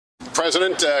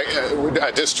President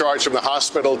discharged from the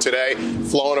hospital today,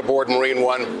 flown aboard Marine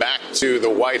One back to the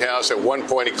White House. At one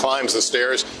point, he climbs the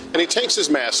stairs and he takes his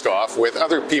mask off with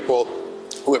other people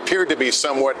who appeared to be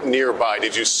somewhat nearby.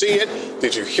 Did you see it?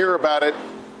 Did you hear about it?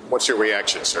 What's your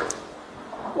reaction, sir?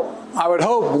 I would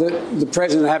hope that the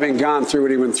president, having gone through what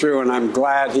he went through, and I'm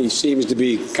glad he seems to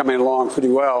be coming along pretty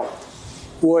well,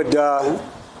 would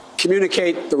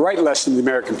communicate the right lesson to the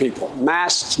American people.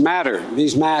 Masks matter.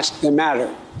 These masks, they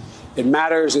matter. It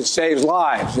matters. It saves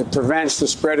lives. It prevents the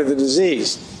spread of the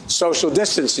disease. Social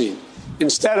distancing.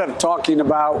 Instead of talking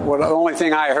about what the only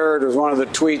thing I heard was one of the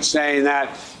tweets saying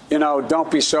that, you know,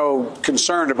 don't be so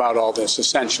concerned about all this,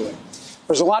 essentially.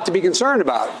 There's a lot to be concerned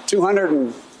about.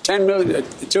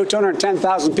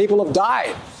 210,000 people have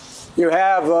died. You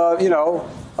have, you know,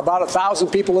 about 1,000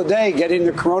 people a day getting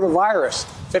the coronavirus,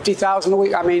 50,000 a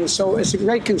week. I mean, so it's a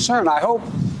great concern. I hope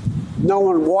no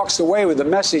one walks away with the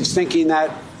message thinking that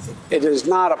it is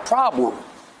not a problem.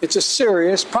 It's a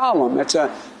serious problem. It's an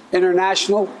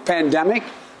international pandemic,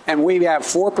 and we have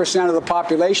 4% of the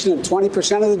population and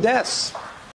 20% of the deaths.